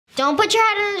Don't put your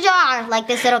head in the jar like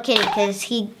this little kitty, because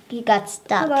he got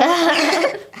stuck.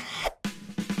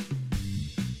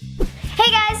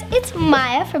 Hey guys, it's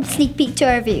Maya from Sneak Peek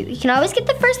Toy Review. You can always get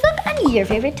the first look on your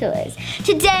favorite toys.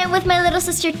 Today I'm with my little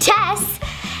sister Tess,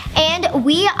 and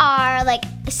we are like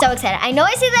so excited. I know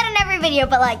I say that in every video,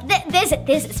 but like this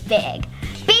is big.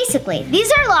 Basically,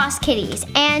 these are Lost Kitties,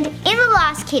 and in the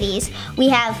Lost Kitties, we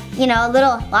have, you know, a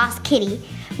little Lost Kitty.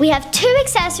 We have 2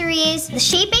 accessories, the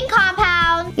shaping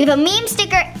compound, we have a meme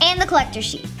sticker, and the collector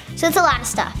sheet. So it's a lot of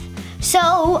stuff.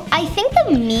 So I think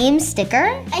the meme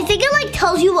sticker, I think it like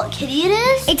tells you what kitty it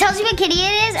is. It tells you what kitty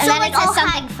it is, and so then like, it says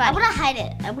something fun. I'm gonna hide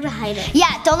it. I'm gonna hide it.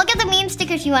 Yeah, don't look at the meme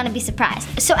sticker if you want to be surprised.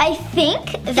 So I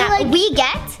think that we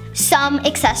get some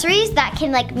accessories that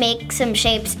can like make some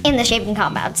shapes in the shaping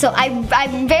compound. So I'm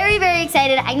very, very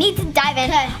excited. I need to dive in.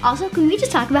 Okay. Also, can we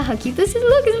just talk about how cute this is?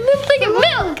 Look, it looks like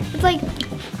milk. It's like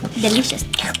delicious.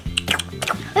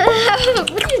 What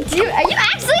are you doing? Are you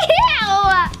actually here?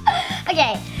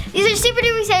 Okay, these are super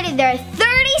duper excited. There are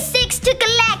 36 to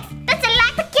collect. That's a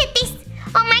lot of kitties.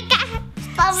 Oh my god.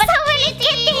 So many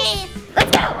kitties.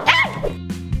 Let's go. Ah!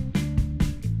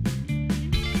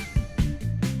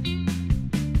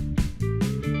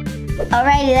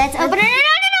 Alrighty, let's open it.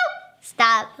 No.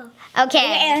 Stop.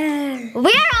 Okay.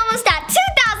 We are almost at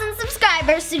 2,000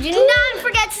 subscribers, so do not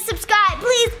forget to subscribe.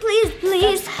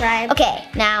 Please. Subscribe. Okay,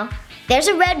 now, there's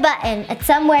a red button. It's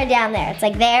somewhere down there. It's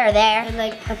like there or there. Or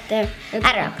like up there. I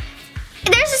don't know.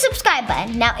 There's a subscribe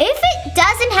button. Now, if it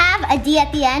doesn't have a D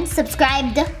at the end,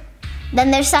 subscribed,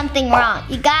 then there's something wrong.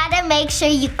 You gotta make sure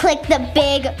you click the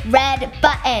big red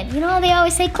button. You know, they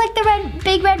always say click the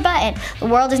big red button. The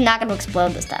world is not gonna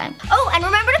explode this time. Oh, and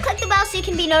remember to click the bell so you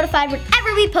can be notified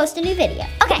whenever we post a new video.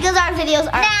 Okay. Because our videos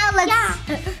are. Now let's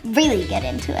really get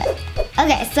into it.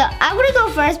 Okay, so I'm gonna go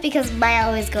first because Maya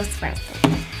always goes first.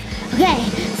 Okay,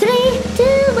 3, 2,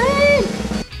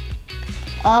 1.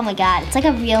 Oh my god, it's like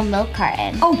a real milk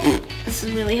carton. Oh, this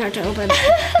is really hard to open.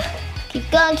 Keep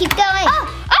going.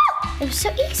 Oh! It was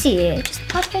so easy. It just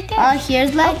popped right there. Oh,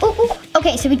 here's like.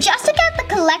 Okay, so we just took out the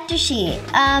collector sheet.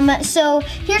 So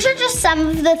here's are just some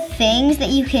of the things that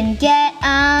you can get.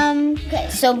 Okay,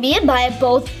 so me and Maya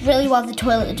both really want the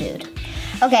toilet dude.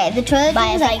 Okay, the toilet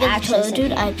dude is like actually toilet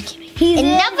dude.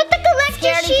 Enough with the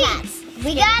collector sheet. Cats.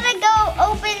 We gotta go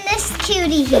open this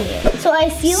cutie here. So I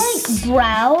feel like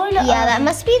brown. Yeah, that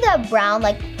must be the brown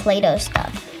like Play-Doh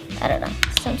stuff. I don't know.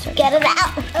 Some sort. Get it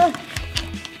out.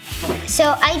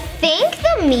 So I think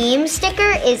the meme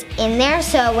sticker is in there.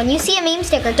 So when you see a meme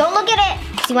sticker, don't look at it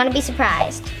because you want to be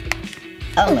surprised.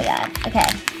 Oh my god. Okay.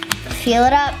 Feel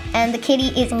it up, and the kitty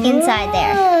is inside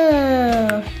there.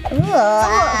 Ooh.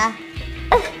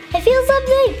 I feel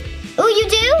something. Ooh, you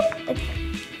do?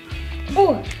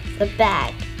 Ooh, the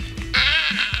bag.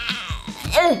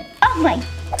 Oh my.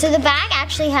 So the bag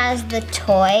actually has the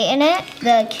toy in it,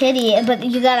 the kitty, But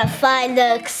you gotta find the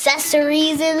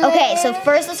accessories in there. Okay, so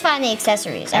first let's find the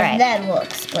accessories. All right. And then we'll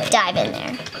explain. Dive in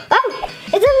there. Oh,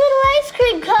 it's a little ice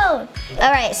cream cone.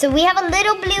 All right, so we have a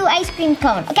little blue ice cream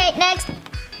cone. Okay, next.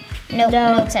 Nope,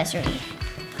 no accessory.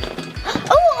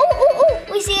 Oh,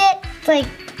 we see it. It's like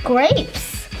grapes.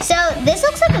 So this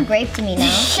looks like a grape to me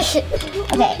now.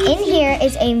 Okay, in here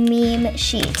is a meme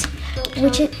sheet.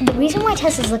 Which is the reason why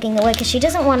Tess is looking away, because she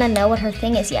doesn't want to know what her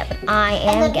thing is yet, but I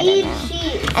am gonna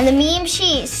know. And the meme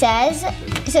sheet says,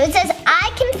 so it says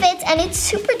I can fit, and it's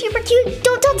super duper cute.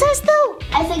 Don't tell Tess though.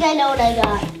 I think I know what I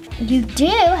got. You do?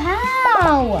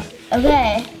 How?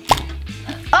 Okay.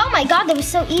 Oh my god, that was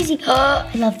so easy. I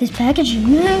love this packaging.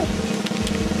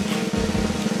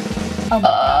 Oh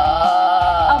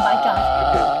my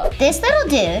god. This little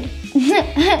dude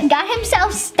got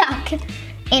himself stuck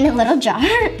in a little jar.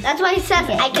 That's why he says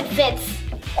I can fit.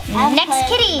 Next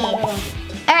kitty. All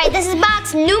right, this is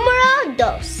box numero 2.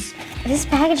 This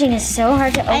packaging is so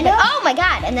hard to open. I know. Oh my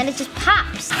god, and then it just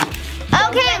pops.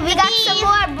 Okay, we got some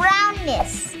more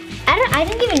brownness. I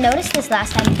didn't even notice this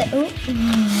last time.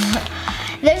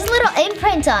 There's a little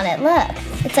imprint on it, look.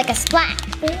 It's like a splat.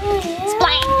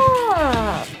 Splat.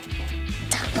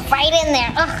 Right in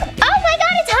there. Ugh. Oh my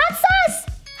god, it's hot sauce.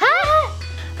 Huh?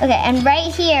 Okay, and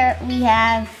right here we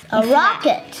have a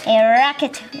rocket. A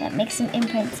rocket that makes some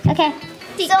imprints. Okay.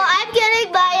 So I'm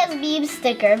getting Maya's meme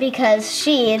sticker because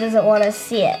she doesn't want to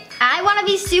see it. I want to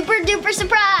be super duper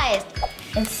surprised.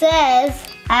 It says,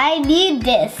 I need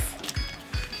this.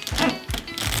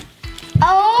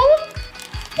 Oh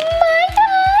my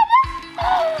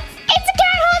god! It's a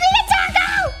cat holding a taco!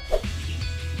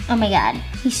 Oh my god,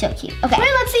 he's so cute. Okay.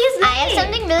 Wait, let's see his name. I have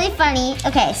something really funny.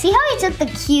 Okay, see how he took the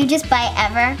cutest bite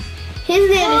ever? His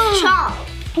name is Chomp.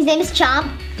 His name is Chomp?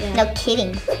 Yeah. No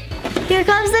kidding. Here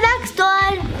comes the next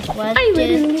one.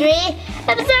 2, 3.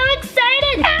 I'm so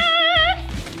excited.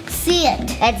 See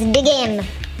it. Let's dig in.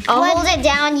 I'll hold it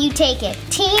down, you take it.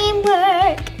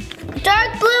 Teamwork.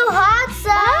 Dark blue hot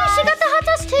sauce. Oh, she got the hot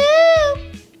sauce too.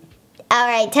 All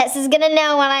right, Tess is gonna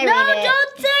know when I read it. No,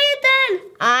 don't say it then.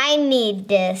 I need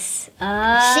this. She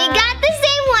got the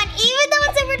same one, even though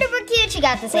it's super duper cute. She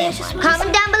got the same one.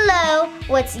 Comment down below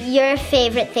what's your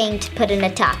favorite thing to put in a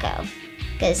taco,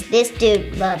 because this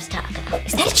dude loves taco.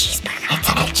 Is that a cheeseburger? It's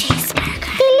a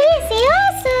cheeseburger.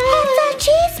 Delicioso. It's a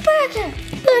cheeseburger.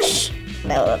 Push.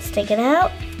 Now let's take it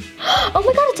out. Oh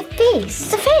my God, it's a face.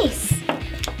 It's a face.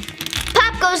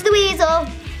 Pop goes the weasel.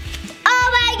 Oh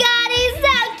my God, he's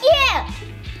so cute.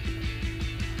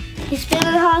 He's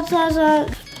spilling hot sauce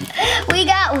on. We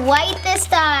got white this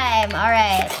time. All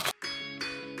right.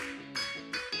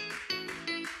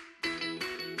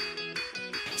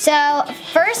 So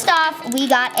first off, we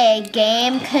got a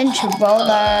game controller.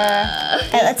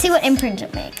 All right, let's see what imprint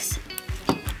it makes.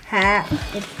 Ha.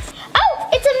 Oh,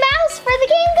 it's a mouse for the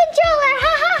game controller.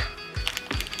 Haha.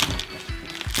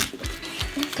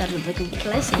 Got a big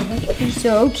blessing. He's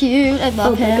so cute. I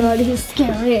love him. God, he's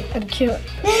scary and cute. All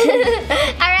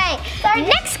right,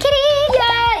 next kitty.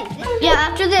 Yay! Yeah,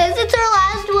 after this, it's our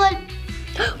last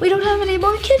one. We don't have any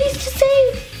more kitties to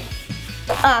save.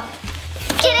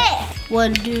 Get it.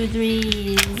 1, 2,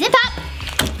 3. Zip up.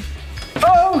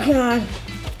 Oh God.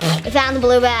 We found the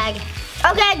blue bag.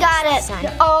 Okay, got it.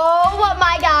 Oh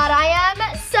my God, I am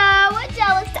so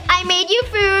jealous. I made you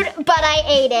food, but I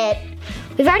ate it.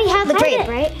 We've already had the grape,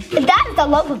 right? That is the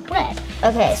loaf of bread.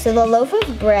 Okay, so the loaf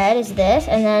of bread is this,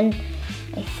 and then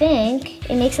I think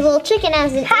it makes a little chicken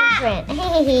as an imprint.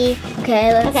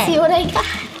 Okay, let's see what I got.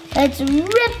 Let's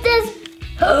rip this.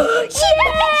 She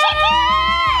ripped the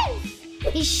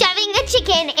chicken! He's shoving a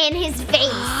chicken in his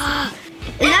face.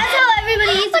 And that's how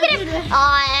everybody eats. Look at him.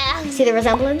 Oh, see the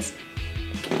resemblance?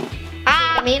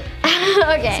 I mean,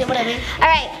 okay. See what I mean? All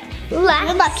right,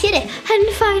 last kitty. and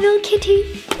final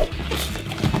kitty.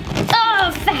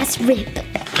 Oh, fast rip.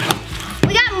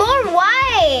 We got more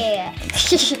white.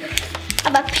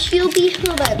 I'm a puby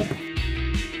human.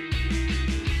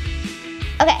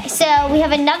 Okay, so we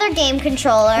have another game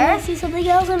controller. Can I see something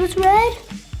else that was red?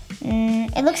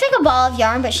 It looks like a ball of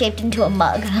yarn, but shaped into a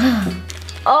mug.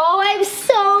 Oh, I'm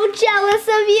so jealous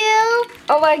of you.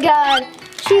 Oh my God.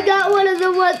 She got one of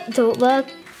the ones. Don't look.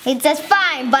 It says,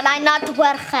 fine, but I'm not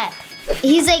perfect.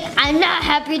 He's like, I'm not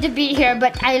happy to be here,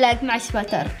 but I like my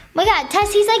sweater. Oh my God,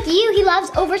 Tess, he's like you. He loves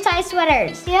oversized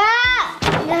sweaters.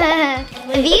 Yeah.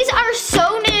 These are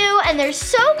so new and they're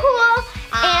so cool.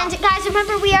 And guys,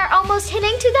 remember we are almost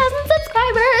hitting 2,000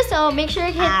 subscribers, so make sure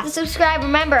to hit the subscribe.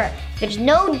 Remember, there's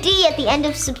no D at the end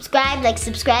of subscribe, like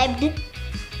subscribed.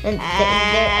 And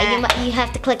you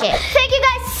have to click it. Thank you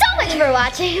guys so much for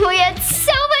watching. We had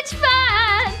so much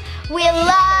fun. We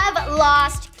love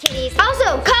Lost Kitties.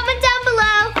 Also, comment down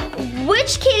below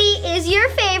which kitty is your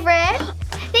favorite.